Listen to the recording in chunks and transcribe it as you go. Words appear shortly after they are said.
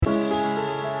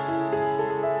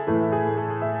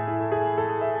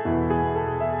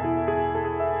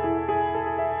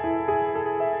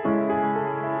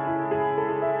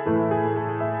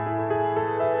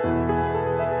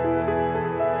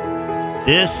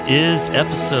This is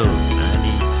episode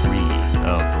 93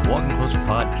 of the Walking Closer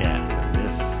podcast, and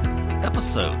this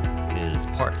episode is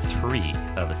part 3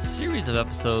 of a series of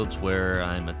episodes where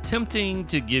I'm attempting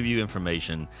to give you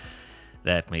information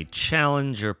that may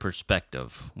challenge your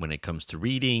perspective when it comes to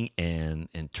reading and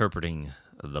interpreting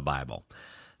the Bible.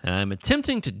 And I'm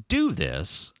attempting to do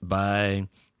this by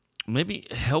maybe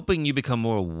helping you become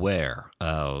more aware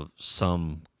of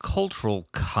some cultural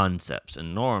concepts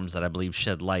and norms that I believe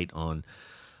shed light on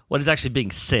what is actually being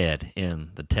said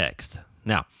in the text.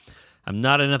 Now, I'm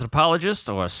not an anthropologist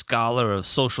or a scholar of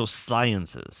social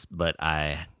sciences, but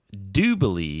I do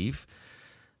believe,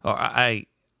 or I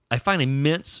find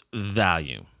immense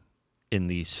value in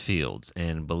these fields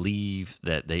and believe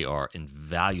that they are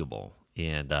invaluable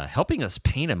in helping us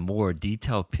paint a more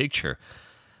detailed picture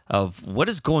of what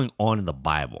is going on in the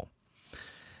Bible.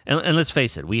 And let's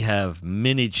face it, we have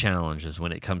many challenges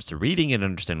when it comes to reading and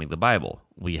understanding the Bible.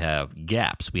 We have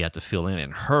gaps we have to fill in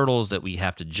and hurdles that we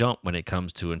have to jump when it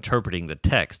comes to interpreting the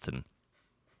text. And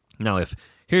now, if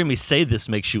hearing me say this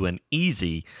makes you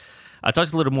uneasy, I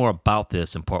talked a little more about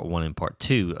this in part 1 and part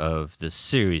 2 of this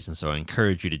series, and so I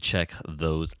encourage you to check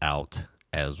those out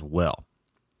as well.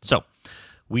 So,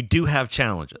 we do have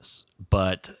challenges,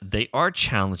 but they are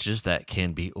challenges that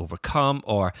can be overcome,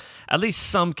 or at least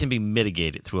some can be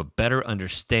mitigated through a better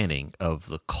understanding of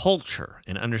the culture,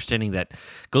 and understanding that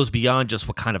goes beyond just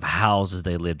what kind of houses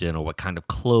they lived in or what kind of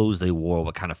clothes they wore,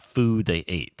 what kind of food they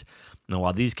ate. Now,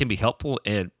 while these can be helpful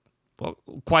and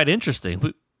quite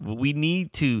interesting, we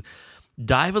need to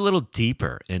dive a little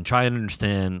deeper and try and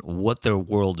understand what their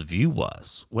worldview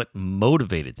was, what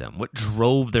motivated them, what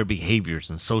drove their behaviors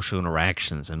and social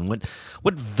interactions, and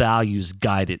what values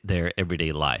guided their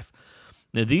everyday life.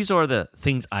 Now, these are the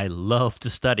things I love to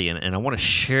study, and I want to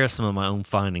share some of my own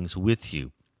findings with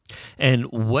you. And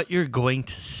what you're going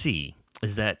to see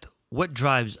is that what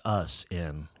drives us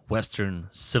in Western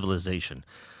civilization,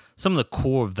 some of the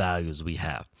core values we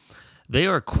have, they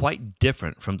are quite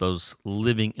different from those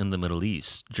living in the Middle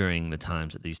East during the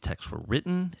times that these texts were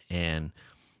written. And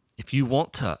if you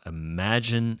want to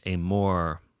imagine a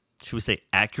more, should we say,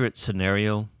 accurate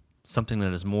scenario, something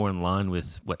that is more in line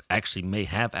with what actually may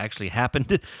have actually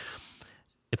happened,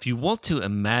 if you want to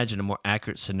imagine a more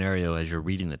accurate scenario as you're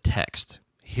reading the text,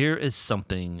 here is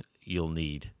something you'll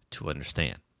need to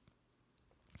understand.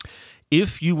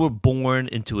 If you were born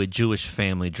into a Jewish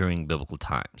family during biblical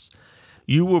times,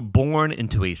 you were born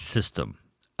into a system,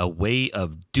 a way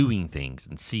of doing things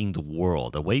and seeing the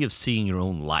world, a way of seeing your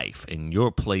own life and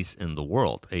your place in the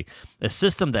world, a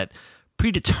system that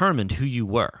predetermined who you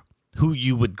were, who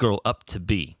you would grow up to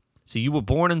be. So you were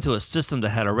born into a system that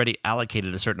had already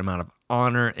allocated a certain amount of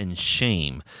honor and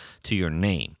shame to your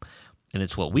name. And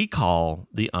it's what we call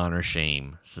the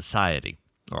honor-shame society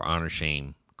or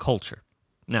honor-shame culture.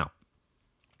 Now,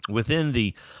 within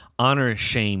the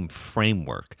honor-shame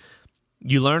framework,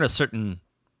 you learn a certain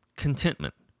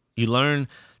contentment. You learn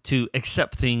to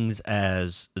accept things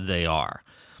as they are.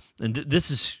 And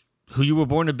this is who you were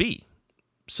born to be.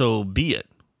 So be it.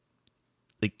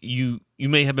 Like you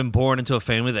may have been born into a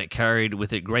family that carried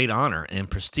with it great honor and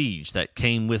prestige that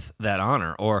came with that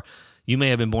honor. Or you may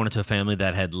have been born into a family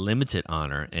that had limited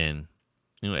honor and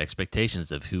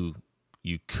expectations of who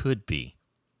you could be.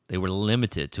 They were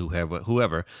limited to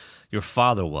whoever your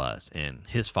father was and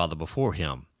his father before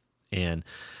him. And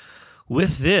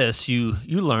with this, you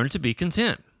learn to be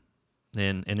content.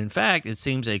 And in fact, it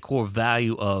seems a core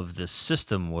value of the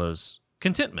system was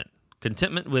contentment.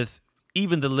 Contentment with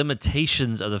even the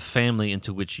limitations of the family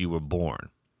into which you were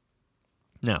born.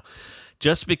 Now,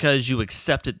 just because you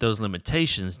accepted those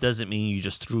limitations doesn't mean you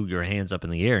just threw your hands up in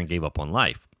the air and gave up on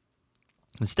life.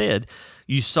 Instead,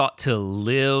 you sought to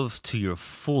live to your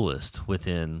fullest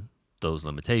within those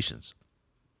limitations.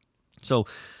 So,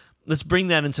 let's bring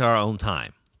that into our own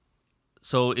time.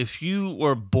 So if you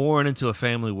were born into a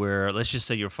family where, let's just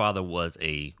say your father was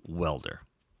a welder,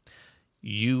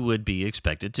 you would be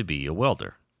expected to be a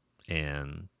welder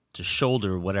and to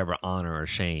shoulder whatever honor or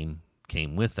shame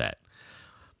came with that.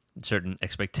 Certain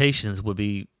expectations would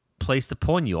be placed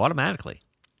upon you automatically.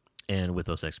 And with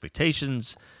those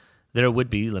expectations, there would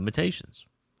be limitations.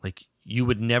 Like you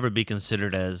would never be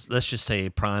considered as, let's just say,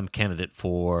 a prime candidate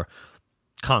for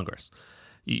Congress.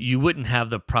 You wouldn't have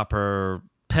the proper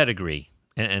pedigree,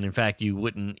 and in fact, you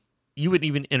wouldn't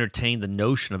even entertain the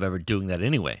notion of ever doing that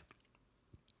anyway.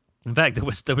 In fact,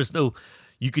 there was no,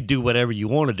 you could do whatever you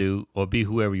want to do or be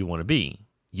whoever you want to be.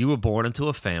 You were born into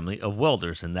a family of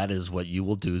welders, and that is what you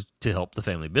will do to help the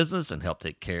family business and help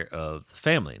take care of the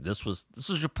family. This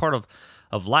is your part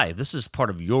of life. This is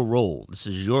part of your role. This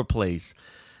is your place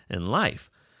in life.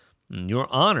 And your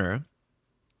honor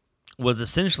was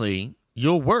essentially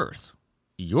your worth,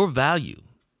 your value,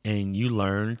 and you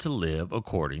learned to live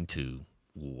according to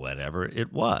whatever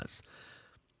it was.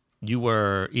 You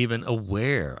were even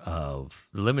aware of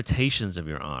the limitations of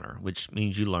your honor, which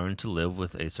means you learned to live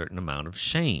with a certain amount of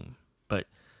shame. But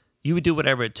you would do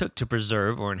whatever it took to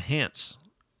preserve or enhance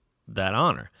that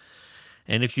honor.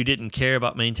 And if you didn't care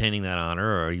about maintaining that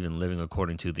honor or even living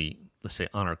according to the, let's say,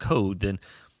 honor code, then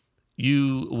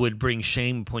you would bring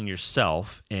shame upon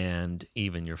yourself and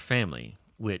even your family,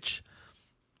 which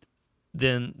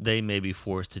then they may be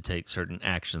forced to take certain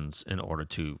actions in order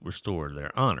to restore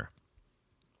their honor.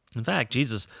 In fact,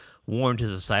 Jesus warned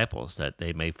his disciples that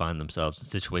they may find themselves in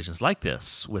situations like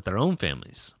this with their own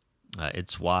families.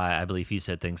 It's why I believe he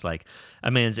said things like,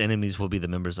 a man's enemies will be the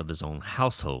members of his own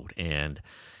household, and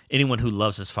anyone who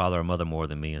loves his father or mother more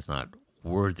than me is not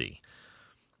worthy.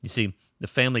 You see, the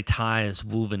family ties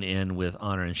woven in with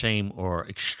honor and shame are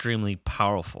extremely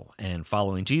powerful, and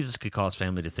following Jesus could cause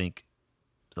family to think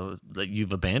that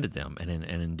you've abandoned them, and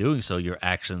in doing so, your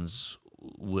actions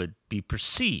would be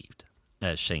perceived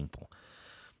as shameful.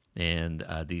 And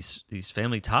these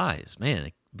family ties, man,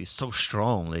 they can be so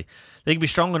strong. They can be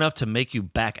strong enough to make you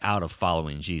back out of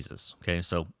following Jesus. Okay,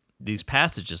 so these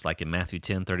passages, like in Matthew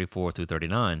 10:34 through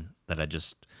 39, that I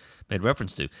just made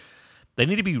reference to, they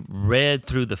need to be read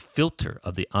through the filter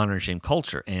of the honor and shame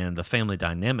culture and the family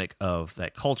dynamic of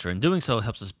that culture. And doing so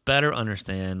helps us better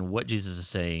understand what Jesus is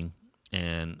saying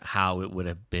and how it would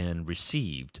have been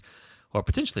received or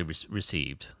potentially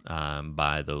received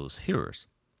by those hearers.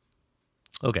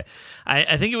 Okay,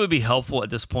 I think it would be helpful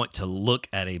at this point to look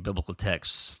at a biblical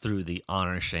text through the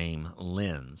honor-shame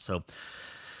lens. So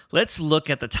let's look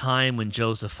at the time when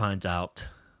Joseph finds out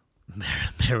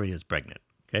Mary is pregnant.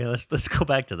 Okay, let's go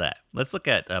back to that. Let's look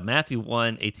at Matthew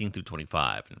 1:18 through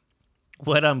 25. And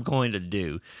what I'm going to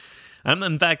do,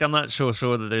 in fact, I'm not sure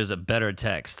that there's a better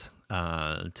text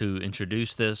to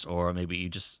introduce this, or maybe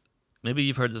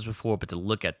you've heard this before, but to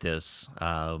look at this,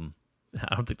 I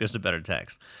don't think there's a better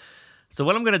text. So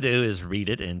what I'm going to do is read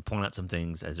it and point out some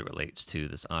things as it relates to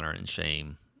this honor and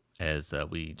shame as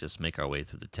we just make our way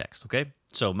through the text, okay?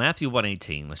 So Matthew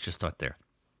 1:18, let's just start there.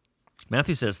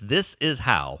 Matthew says, "This is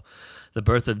how the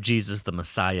birth of Jesus the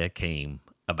Messiah came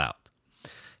about.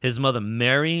 His mother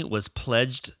Mary was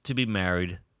pledged to be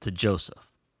married to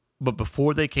Joseph, but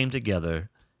before they came together,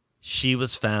 she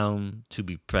was found to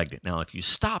be pregnant." Now, if you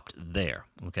stopped there,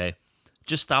 okay,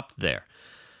 just stopped there,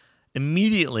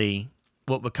 immediately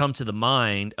what would come to the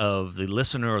mind of the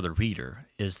listener or the reader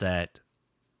is that,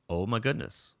 oh my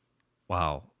goodness,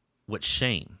 wow, what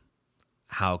shame.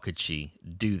 How could she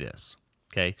do this?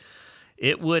 Okay.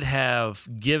 It would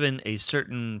have given a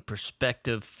certain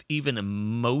perspective, even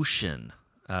emotion,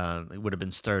 it would have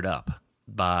been stirred up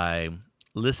by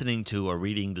listening to or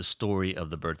reading the story of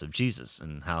the birth of Jesus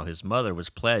and how his mother was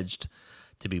pledged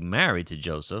to be married to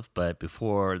Joseph, but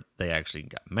before they actually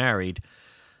got married,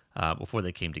 before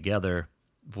they came together,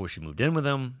 before she moved in with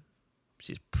him,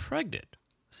 she's pregnant.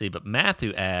 See, but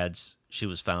Matthew adds she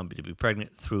was found to be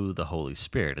pregnant through the Holy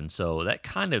Spirit. And so that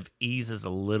kind of eases a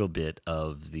little bit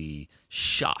of the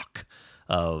shock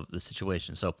of the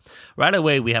situation. So right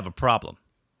away, we have a problem,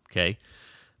 okay?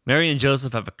 Mary and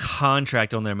Joseph have a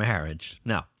contract on their marriage.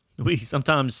 Now, we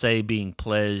sometimes say being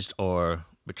pledged or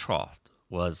betrothed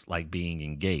was like being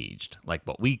engaged, like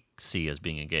what we see as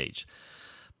being engaged.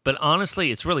 But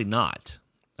honestly, it's really not.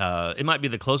 It might be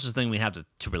the closest thing we have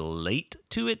to relate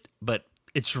to it, but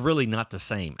it's really not the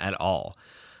same at all.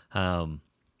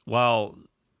 While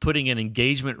putting an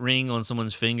engagement ring on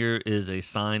someone's finger is a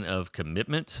sign of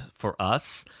commitment for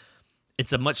us,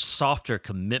 it's a much softer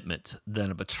commitment than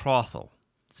a betrothal.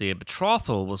 See, a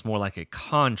betrothal was more like a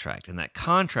contract, and that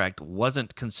contract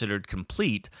wasn't considered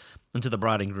complete until the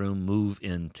bride and groom move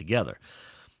in together.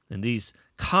 And these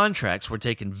contracts were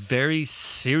taken very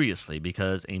seriously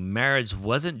because a marriage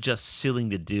wasn't just sealing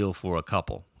the deal for a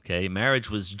couple. Okay, marriage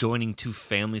was joining two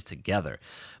families together,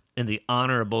 and the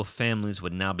honor of both families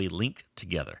would now be linked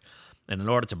together. And in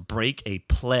order to break a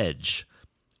pledge,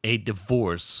 a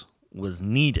divorce was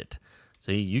needed.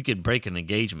 So you could break an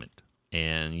engagement,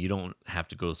 and you don't have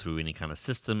to go through any kind of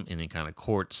system, any kind of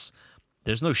courts.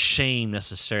 There's no shame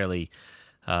necessarily,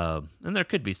 and there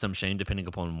could be some shame depending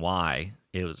upon why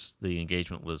the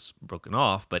engagement was broken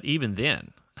off. But even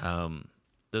then,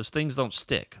 those things don't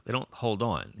stick. They don't hold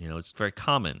on. It's very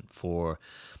common for,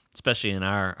 especially in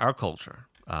our culture,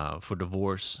 for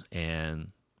divorce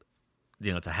and,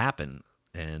 to happen.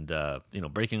 And,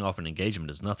 breaking off an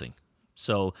engagement is nothing.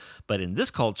 So, but in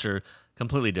this culture,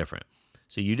 completely different.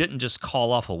 So you didn't just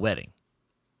call off a wedding.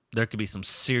 There could be some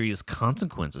serious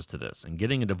consequences to this. And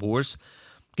getting a divorce,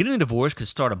 Getting a divorce could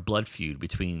start a blood feud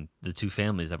between the two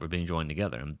families that were being joined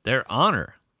together. And their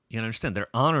honor, you gotta understand, their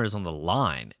honor is on the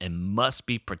line and must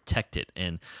be protected.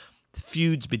 And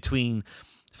feuds between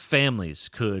families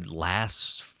could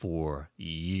last for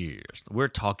years. We're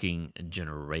talking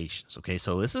generations, okay?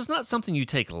 So this is not something you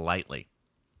take lightly.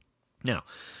 Now,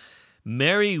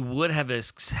 Mary would have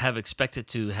expected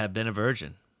to have been a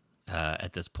virgin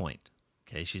at this point.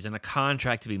 Okay, she's in a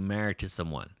contract to be married to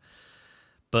someone.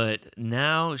 But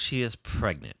now she is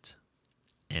pregnant,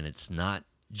 and it's not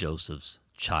Joseph's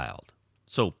child.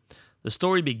 So the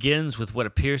story begins with what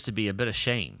appears to be a bit of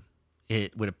shame.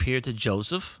 It would appear to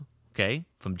Joseph, okay,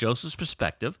 from Joseph's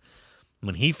perspective,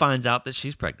 when he finds out that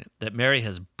she's pregnant, that Mary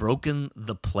has broken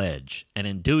the pledge, and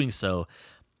in doing so,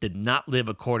 did not live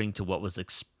according to what was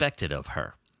expected of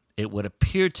her. It would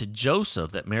appear to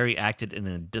Joseph that Mary acted in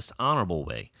a dishonorable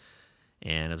way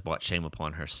and has brought shame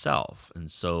upon herself. And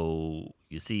so,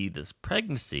 you see, this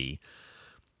pregnancy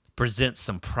presents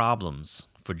some problems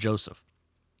for Joseph.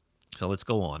 So let's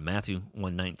go on. Matthew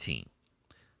 1:19.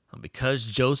 Because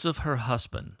Joseph, her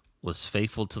husband, was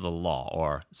faithful to the law,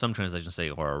 or some translations say,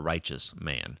 or a righteous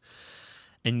man,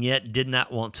 and yet did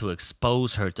not want to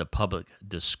expose her to public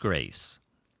disgrace,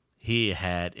 he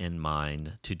had in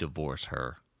mind to divorce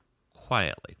her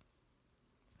quietly.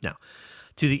 Now,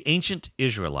 to the ancient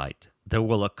Israelite, there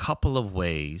were a couple of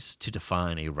ways to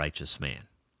define a righteous man.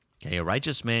 Okay, a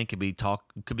righteous man could be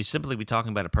simply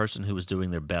talking about a person who was doing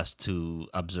their best to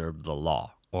observe the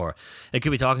law, or it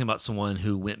could be talking about someone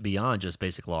who went beyond just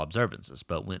basic law observances,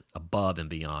 but went above and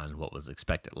beyond what was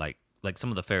expected, like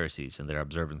some of the Pharisees and their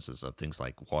observances of things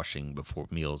like washing before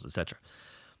meals, etc.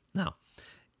 Now,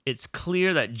 it's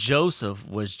clear that Joseph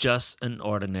was just an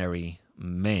ordinary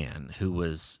man who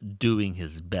was doing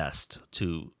his best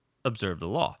to observe the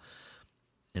law.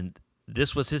 And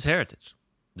this was his heritage,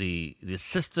 the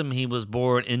system he was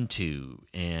born into,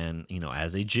 and,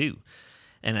 as a Jew.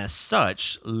 And as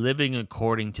such, living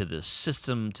according to the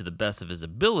system to the best of his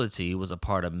ability was a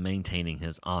part of maintaining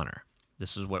his honor.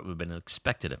 This is what would have been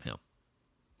expected of him.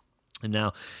 And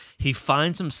now he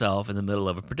finds himself in the middle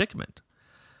of a predicament.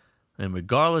 And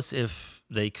regardless if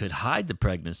they could hide the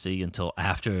pregnancy until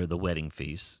after the wedding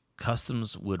feast,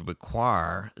 customs would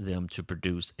require them to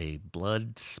produce a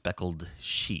blood-speckled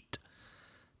sheet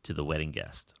to the wedding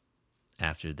guest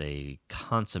after they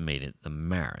consummated the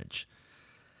marriage,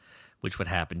 which would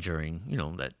happen during,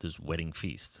 this wedding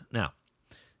feast. Now,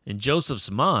 in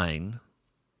Joseph's mind,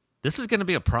 this is going to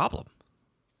be a problem.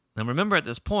 Now, remember, at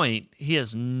this point, he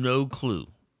has no clue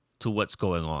to what's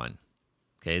going on.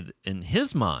 Okay, in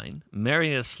his mind,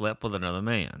 Mary has slept with another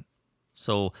man.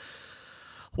 So,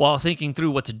 while thinking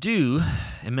through what to do,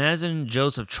 imagine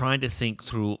Joseph trying to think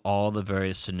through all the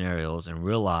various scenarios and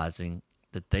realizing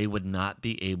that they would not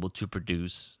be able to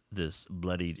produce this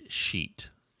bloodied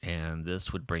sheet, and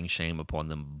this would bring shame upon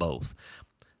them both,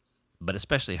 but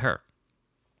especially her.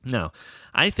 Now,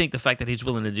 I think the fact that he's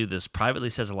willing to do this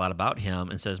privately says a lot about him,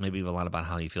 and says maybe even a lot about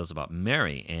how he feels about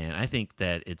Mary, and I think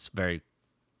that it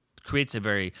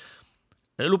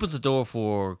opens the door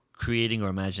for creating or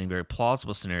imagining very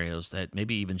plausible scenarios that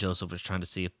maybe even Joseph was trying to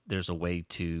see if there's a way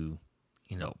to,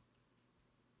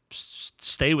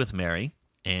 stay with Mary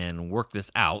and work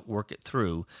this out, work it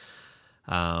through,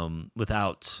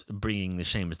 without bringing the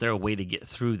shame. Is there a way to get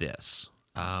through this,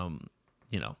 and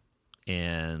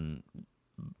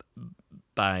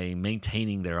by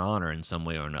maintaining their honor in some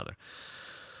way or another?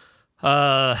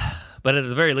 But at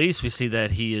the very least, we see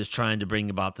that he is trying to bring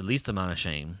about the least amount of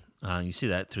shame. You see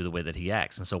that through the way that he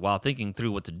acts. And so while thinking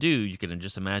through what to do, you can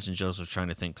just imagine Joseph trying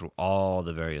to think through all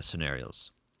the various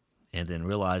scenarios and then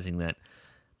realizing that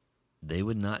they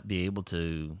would not be able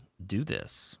to do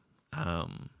this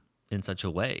in such a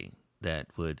way that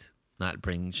would not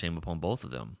bring shame upon both of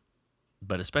them,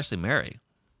 but especially Mary.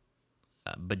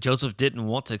 But Joseph didn't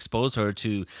want to expose her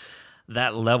to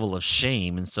that level of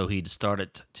shame, and so he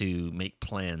started to make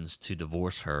plans to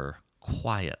divorce her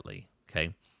quietly,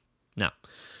 okay? Now,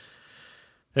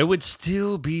 there would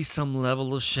still be some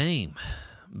level of shame,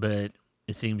 but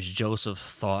it seems Joseph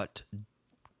thought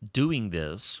doing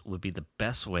this would be the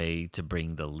best way to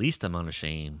bring the least amount of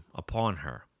shame upon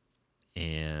her.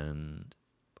 And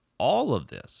all of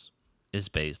this is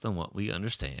based on what we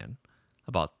understand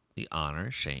about the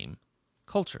honor-shame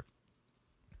culture.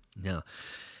 Now,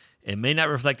 it may not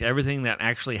reflect everything that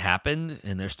actually happened,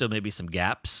 and there still may be some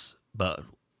gaps, but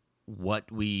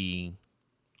what we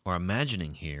are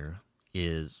imagining here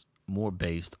is more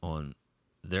based on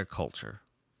their culture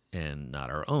and not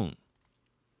our own.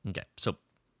 Okay, so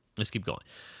let's keep going.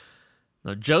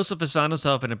 Now, Joseph has found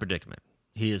himself in a predicament.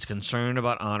 He is concerned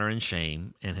about honor and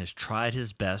shame and has tried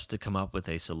his best to come up with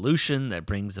a solution that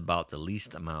brings about the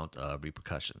least amount of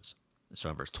repercussions. So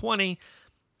in verse 20,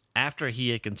 after he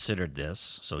had considered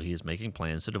this, so he is making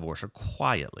plans to divorce her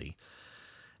quietly.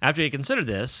 After he had considered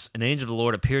this, an angel of the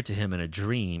Lord appeared to him in a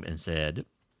dream and said,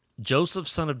 Joseph,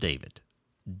 son of David,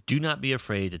 do not be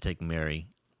afraid to take Mary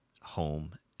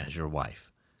home as your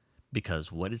wife,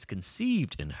 because what is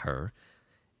conceived in her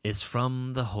is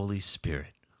from the Holy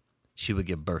Spirit. She will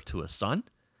give birth to a son,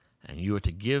 and you are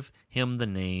to give him the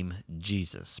name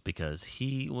Jesus, because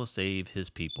he will save his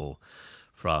people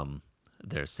from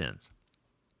their sins.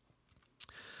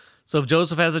 So if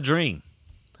Joseph has a dream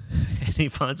and he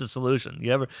finds a solution,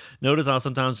 you ever notice how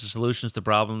sometimes the solutions to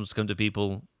problems come to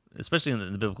people, especially in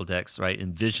the biblical text, right,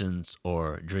 in visions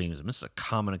or dreams? And this is a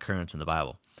common occurrence in the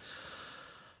Bible.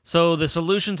 So the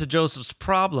solution to Joseph's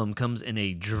problem comes in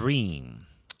a dream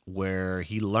where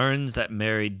he learns that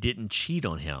Mary didn't cheat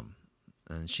on him,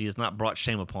 and she has not brought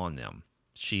shame upon them.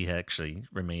 She actually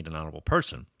remained an honorable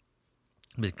person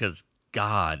because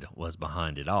God was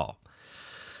behind it all.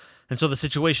 And so the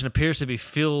situation appears to be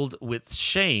filled with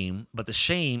shame, but the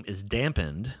shame is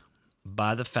dampened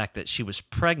by the fact that she was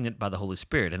pregnant by the Holy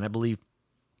Spirit. And I believe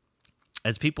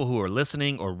as people who are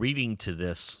listening or reading to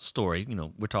this story,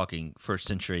 we're talking first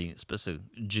century specific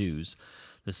Jews,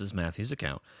 this is Matthew's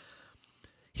account,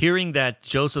 hearing that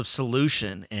Joseph's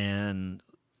solution and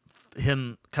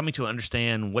him coming to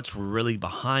understand what's really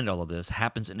behind all of this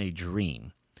happens in a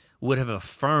dream would have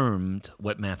affirmed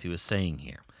what Matthew is saying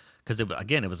here. Because,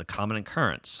 it was a common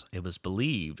occurrence. It was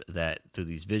believed that through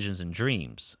these visions and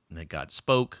dreams that God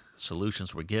spoke,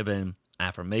 solutions were given,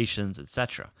 affirmations,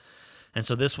 etc. And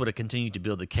so this would have continued to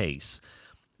build the case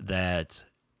that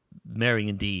Mary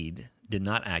indeed did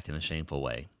not act in a shameful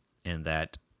way, and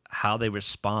that how they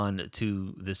respond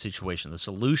to this situation, the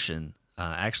solution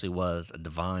actually was a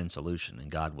divine solution, and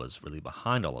God was really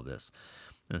behind all of this.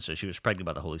 And so she was pregnant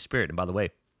by the Holy Spirit. And by the way,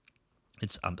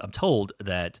 I'm told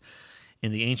that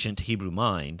in the ancient Hebrew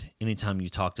mind, anytime you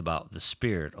talked about the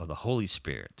Spirit or the Holy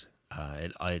Spirit,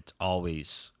 it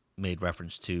always made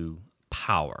reference to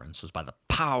power. And so it's by the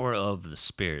power of the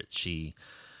Spirit she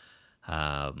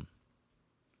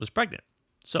was pregnant.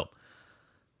 So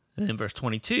in verse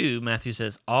 22, Matthew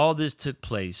says, all this took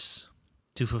place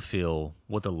to fulfill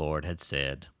what the Lord had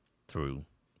said through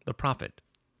the prophet.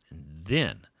 And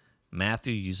then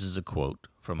Matthew uses a quote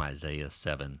from Isaiah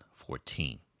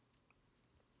 7:14.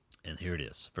 And here it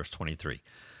is, verse 23.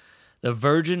 The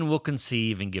virgin will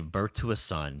conceive and give birth to a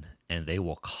son, and they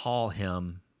will call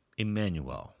him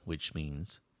Emmanuel, which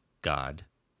means God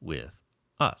with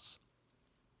us.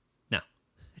 Now,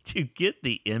 to get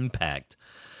the impact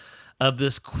of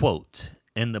this quote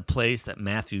and the place that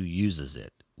Matthew uses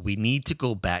it, we need to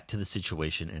go back to the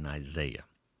situation in Isaiah.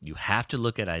 You have to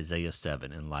look at Isaiah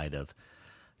 7 in light of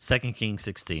 2 Kings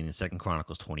 16 and 2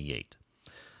 Chronicles 28.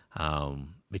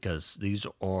 Because these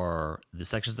are the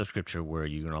sections of Scripture where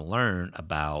you're going to learn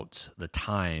about the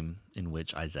time in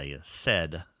which Isaiah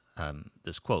said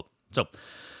this quote. So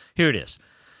here it is.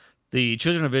 The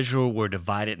children of Israel were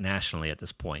divided nationally at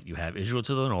this point. You have Israel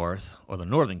to the north, or the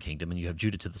northern kingdom, and you have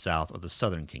Judah to the south, or the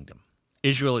southern kingdom.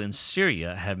 Israel and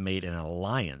Syria have made an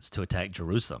alliance to attack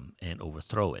Jerusalem and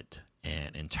overthrow it.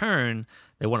 And in turn,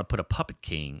 they want to put a puppet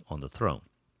king on the throne.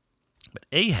 But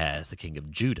Ahaz, the king of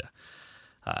Judah,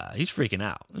 he's freaking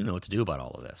out. You know what to do about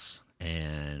all of this.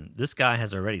 And this guy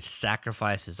has already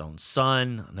sacrificed his own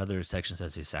son. Another section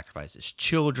says he sacrificed his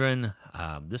children.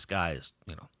 This guy is,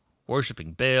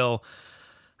 worshiping Baal.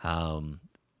 And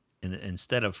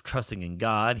instead of trusting in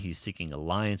God, he's seeking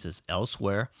alliances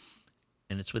elsewhere.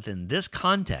 And it's within this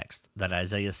context that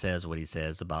Isaiah says what he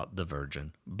says about the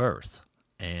virgin birth.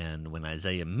 And when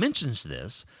Isaiah mentions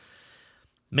this,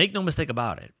 make no mistake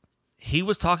about it, he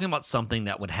was talking about something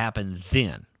that would happen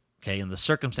then, okay? And the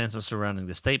circumstances surrounding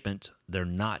the statement, they're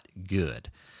not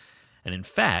good. And in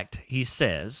fact, he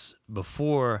says,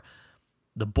 before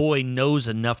the boy knows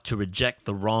enough to reject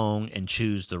the wrong and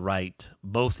choose the right,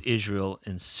 both Israel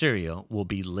and Syria will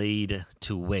be laid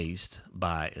to waste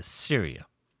by Assyria.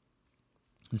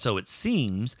 And so it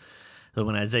seems that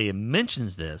when Isaiah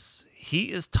mentions this,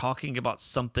 he is talking about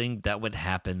something that would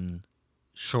happen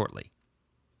shortly.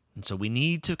 And so we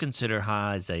need to consider how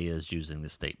Isaiah is using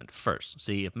this statement first.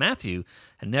 See, if Matthew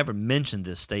had never mentioned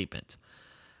this statement,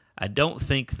 I don't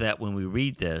think that when we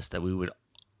read this, that we would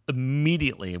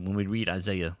immediately, when we read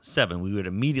Isaiah 7, we would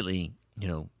immediately,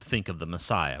 think of the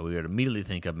Messiah. We would immediately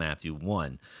think of Matthew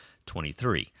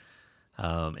 1:23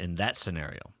 in that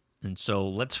scenario. And so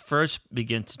let's first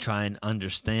begin to try and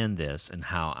understand this and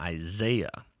how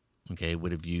Isaiah,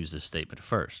 would have used this statement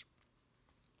first.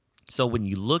 So when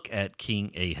you look at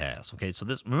King Ahaz, okay, so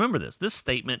remember this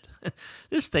statement,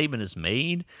 this statement is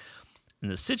made,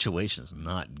 and the situation is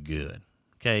not good,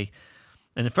 okay?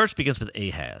 And it first begins with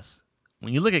Ahaz.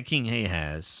 When you look at King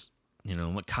Ahaz,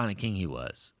 what kind of king he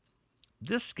was,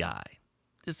 this guy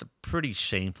did some pretty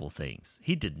shameful things.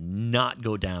 He did not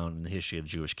go down in the history of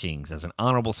Jewish kings as an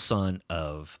honorable son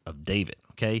of David,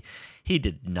 okay? He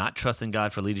did not trust in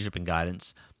God for leadership and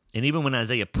guidance. And even when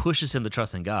Isaiah pushes him to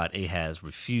trust in God, Ahaz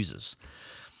refuses.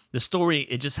 The story,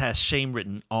 it just has shame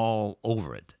written all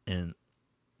over it. And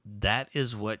that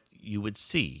is what you would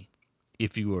see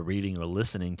if you were reading or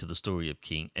listening to the story of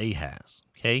King Ahaz,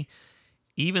 okay?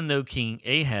 Even though King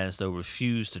Ahaz, though,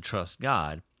 refused to trust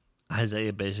God,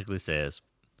 Isaiah basically says,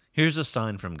 here's a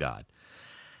sign from God.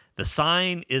 The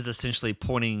sign is essentially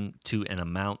pointing to an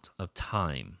amount of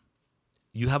time.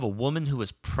 You have a woman who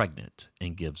is pregnant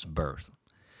and gives birth.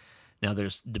 Now,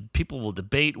 people will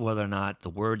debate whether or not the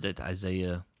word that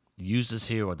Isaiah uses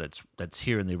here or that's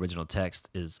here in the original text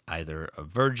is either a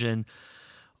virgin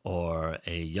or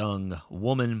a young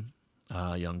woman,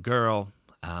 young girl.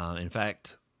 In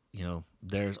fact,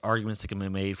 there's arguments that can be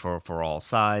made for all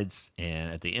sides.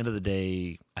 And at the end of the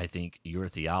day, I think your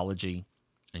theology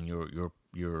and your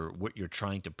what you're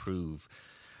trying to prove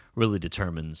really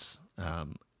determines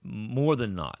more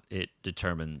than not, it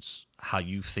determines how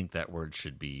you think that word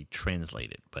should be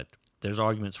translated. But there's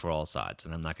arguments for all sides,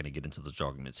 and I'm not going to get into those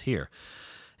arguments here.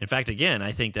 In fact, again,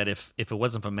 I think that if it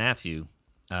wasn't for Matthew,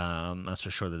 I'm not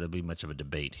so sure that there'd be much of a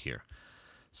debate here.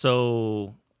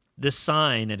 So this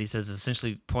sign that he says is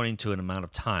essentially pointing to an amount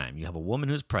of time. You have a woman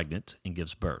who's pregnant and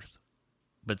gives birth.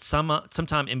 But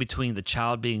sometime in between the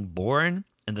child being born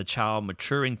and the child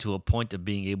maturing to a point of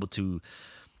being able to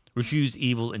refuse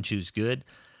evil and choose good,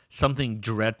 something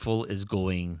dreadful is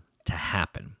going to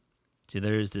happen. See,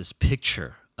 there is this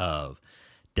picture of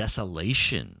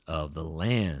desolation of the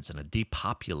lands and a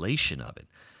depopulation of it.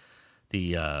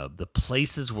 The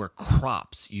places where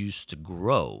crops used to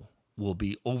grow will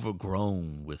be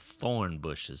overgrown with thorn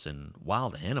bushes and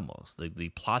wild animals. The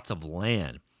plots of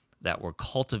land that were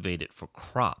cultivated for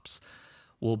crops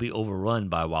will be overrun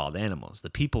by wild animals. The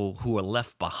people who are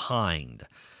left behind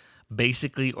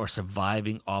basically are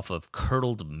surviving off of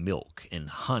curdled milk and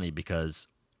honey because,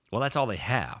 well, that's all they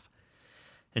have.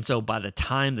 And so by the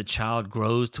time the child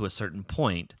grows to a certain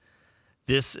point,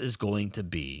 this is going to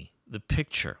be the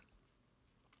picture.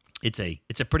 It's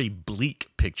a pretty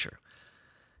bleak picture.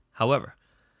 However,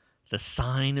 the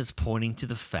sign is pointing to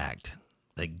the fact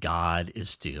that God is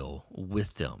still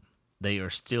with them. They are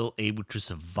still able to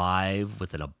survive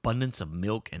with an abundance of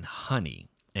milk and honey,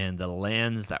 and the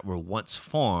lands that were once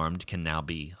farmed can now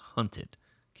be hunted.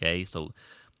 Okay, so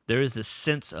there is this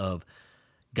sense of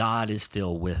God is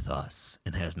still with us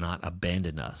and has not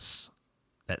abandoned us.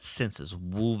 That sense is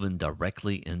woven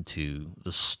directly into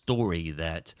the story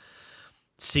that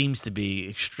seems to be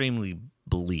extremely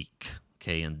bleak,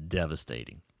 okay, and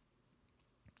devastating.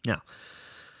 Now,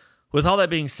 with all that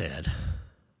being said,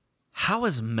 how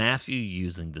is Matthew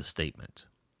using this statement?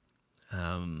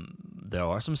 There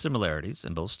are some similarities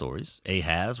in both stories.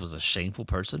 Ahaz was a shameful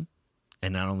person,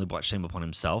 and not only brought shame upon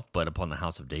himself, but upon the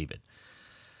house of David.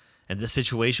 And this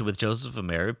situation with Joseph and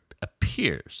Mary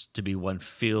appears to be one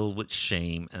filled with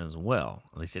shame as well.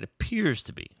 At least it appears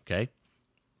to be, okay?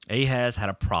 Ahaz had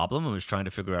a problem and was trying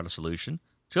to figure out a solution.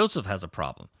 Joseph has a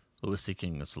problem but was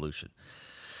seeking a solution.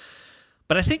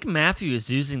 But I think Matthew is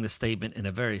using the statement in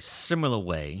a very similar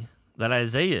way that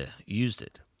Isaiah used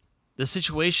it. The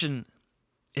situation,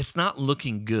 it's not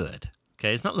looking good,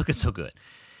 okay? It's not looking so good.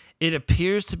 It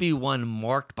appears to be one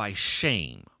marked by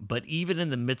shame, but even in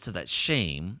the midst of that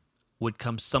shame would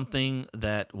come something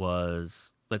that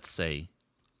was, let's say,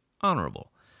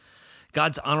 honorable.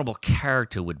 God's honorable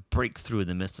character would break through in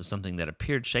the midst of something that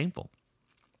appeared shameful.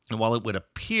 And while it would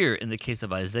appear in the case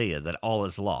of Isaiah that all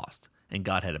is lost and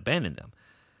God had abandoned them,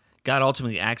 God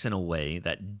ultimately acts in a way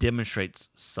that demonstrates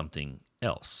something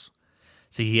else.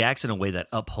 See, he acts in a way that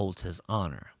upholds his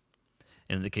honor.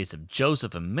 And in the case of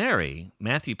Joseph and Mary,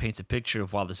 Matthew paints a picture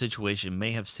of while the situation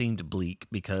may have seemed bleak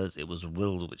because it was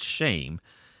riddled with shame,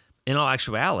 in all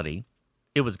actuality,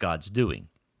 it was God's doing.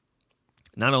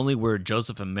 Not only were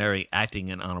Joseph and Mary acting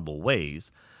in honorable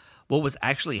ways, what was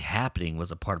actually happening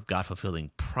was a part of God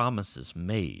fulfilling promises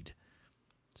made.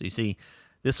 So you see,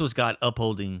 this was God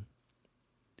upholding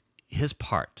his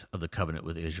part of the covenant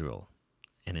with Israel.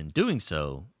 And in doing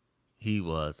so, he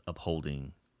was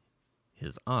upholding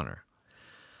his honor.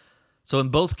 So in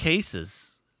both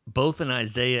cases, both in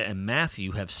Isaiah and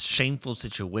Matthew have shameful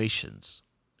situations,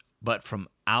 but from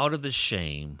out of the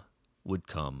shame would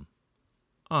come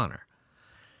honor.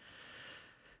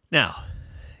 Now,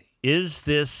 Is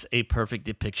this a perfect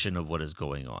depiction of what is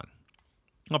going on?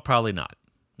 Well, probably not.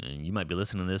 And you might be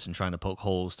listening to this and trying to poke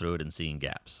holes through it and seeing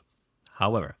gaps.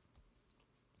 However,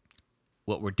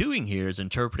 what we're doing here is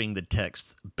interpreting the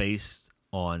text based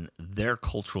on their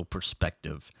cultural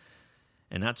perspective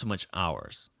and not so much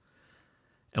ours.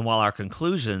 And while our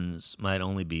conclusions might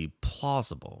only be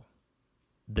plausible,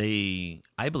 they,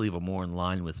 I believe, are more in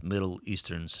line with Middle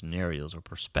Eastern scenarios or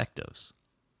perspectives.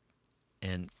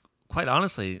 And quite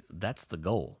honestly, that's the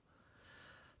goal.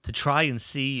 To try and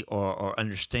see or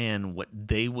understand what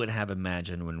they would have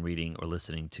imagined when reading or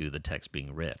listening to the text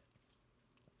being read.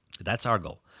 That's our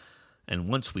goal. And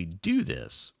once we do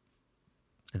this,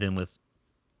 and then with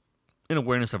an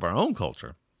awareness of our own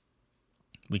culture,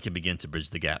 we can begin to bridge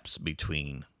the gaps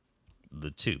between the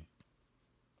two.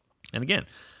 And again,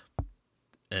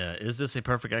 is this a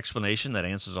perfect explanation that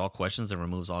answers all questions and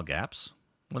removes all gaps?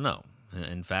 Well, no.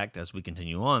 In fact, as we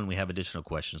continue on, we have additional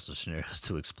questions or scenarios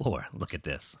to explore. Look at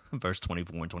this, verse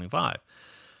 24 and 25,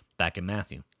 back in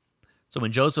Matthew. So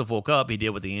when Joseph woke up, he did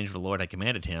what the angel of the Lord had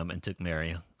commanded him and took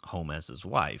Mary home as his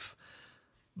wife.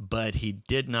 But he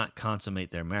did not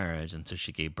consummate their marriage until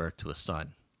she gave birth to a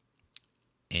son,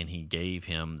 and he gave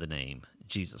him the name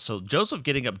Jesus. So Joseph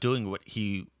getting up doing what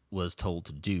he was told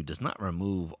to do does not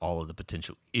remove all of the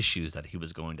potential issues that he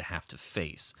was going to have to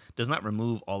face, does not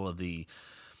remove all of the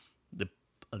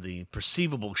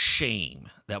perceivable shame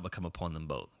that would come upon them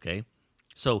both, okay?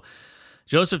 So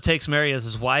Joseph takes Mary as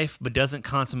his wife, but doesn't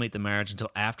consummate the marriage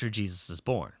until after Jesus is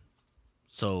born.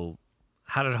 So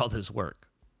how did all this work?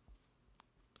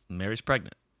 Mary's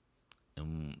pregnant,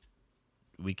 and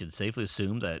we can safely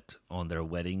assume that on their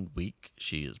wedding week,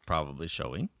 she is probably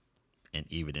showing. And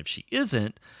even if she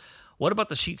isn't, what about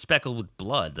the sheet speckled with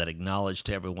blood that acknowledged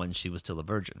to everyone she was still a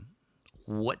virgin?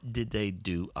 What did they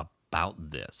do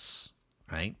about this,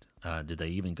 right? Did they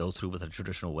even go through with a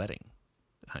traditional wedding?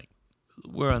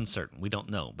 We're uncertain. We don't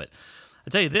know. But I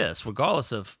tell you this,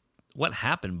 regardless of what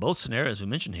happened, both scenarios we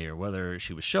mentioned here, whether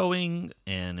she was showing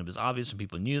and it was obvious and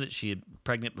people knew that she had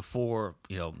pregnant before,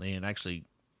 they had actually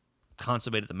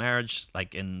consummated the marriage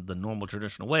like in the normal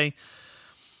traditional way,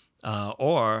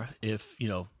 or if,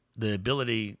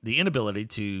 the inability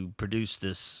to produce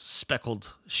this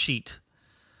speckled sheet,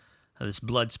 this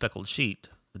blood speckled sheet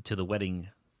to the wedding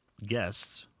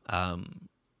guests,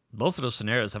 both of those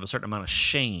scenarios have a certain amount of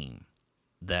shame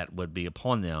that would be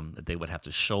upon them that they would have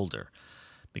to shoulder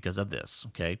because of this,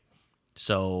 okay?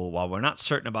 So while we're not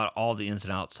certain about all the ins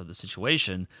and outs of the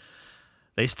situation,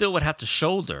 they still would have to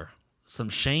shoulder some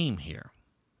shame here.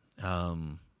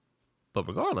 But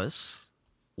regardless,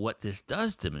 what this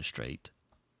does demonstrate,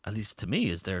 at least to me,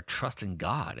 is their trust in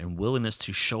God and willingness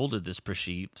to shoulder this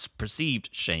perceived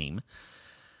shame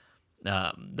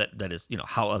that is,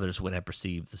 how others would have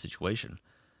perceived the situation.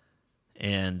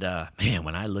 And man,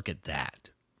 when I look at that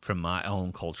from my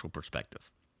own cultural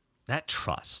perspective, that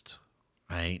trust,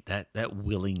 right, that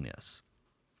willingness,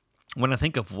 when I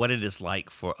think of what it is like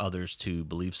for others to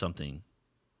believe something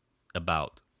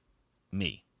about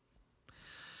me,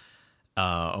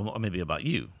 or maybe about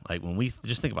you, like when we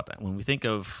just think about that, when we think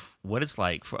of what it's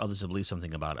like for others to believe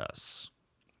something about us,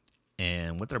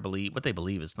 and what they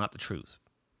believe is not the truth,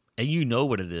 and you know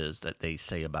what it is that they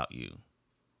say about you,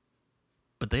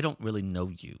 but they don't really know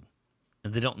you,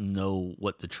 and they don't know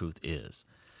what the truth is.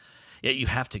 Yet you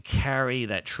have to carry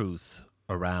that truth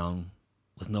around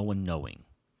with no one knowing,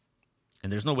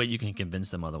 and there's no way you can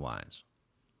convince them otherwise.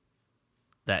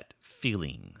 That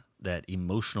feeling, that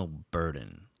emotional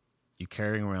burden, you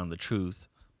carrying around the truth,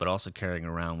 but also carrying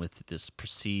around with this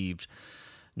perceived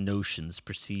notion, this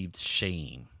perceived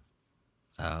shame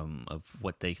of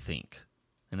what they think,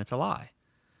 and it's a lie.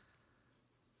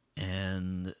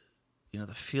 And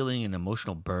the feeling and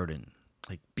emotional burden,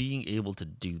 like being able to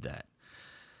do that.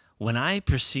 When I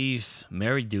perceive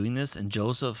Mary doing this and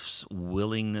Joseph's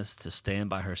willingness to stand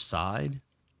by her side,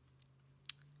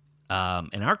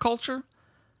 in our culture,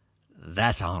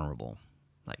 that's honorable.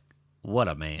 Like, what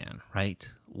a man, right?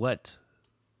 What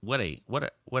a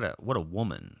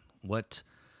woman.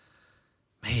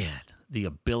 The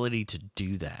ability to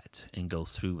do that and go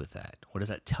through with that. What does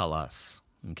that tell us?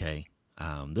 Okay,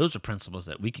 those are principles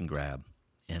that we can grab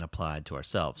and apply to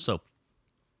ourselves. So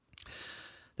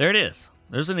there it is.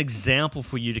 There's an example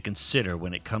for you to consider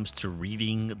when it comes to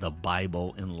reading the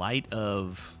Bible in light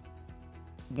of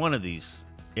one of these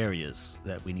areas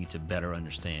that we need to better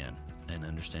understand and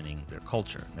understanding their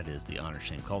culture, that is the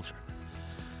honor-shame culture.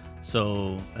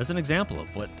 So as an example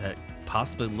of what that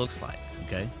possibly looks like,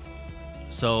 okay?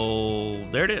 So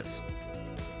there it is.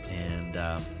 And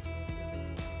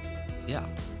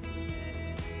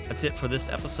that's it for this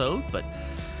episode, but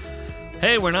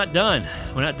Hey, we're not done.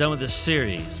 We're not done with this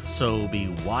series, so be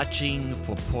watching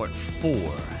for part 4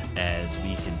 as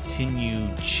we continue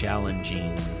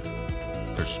challenging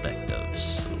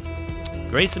perspectives.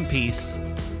 Grace and peace,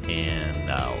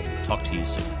 and I'll talk to you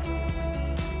soon.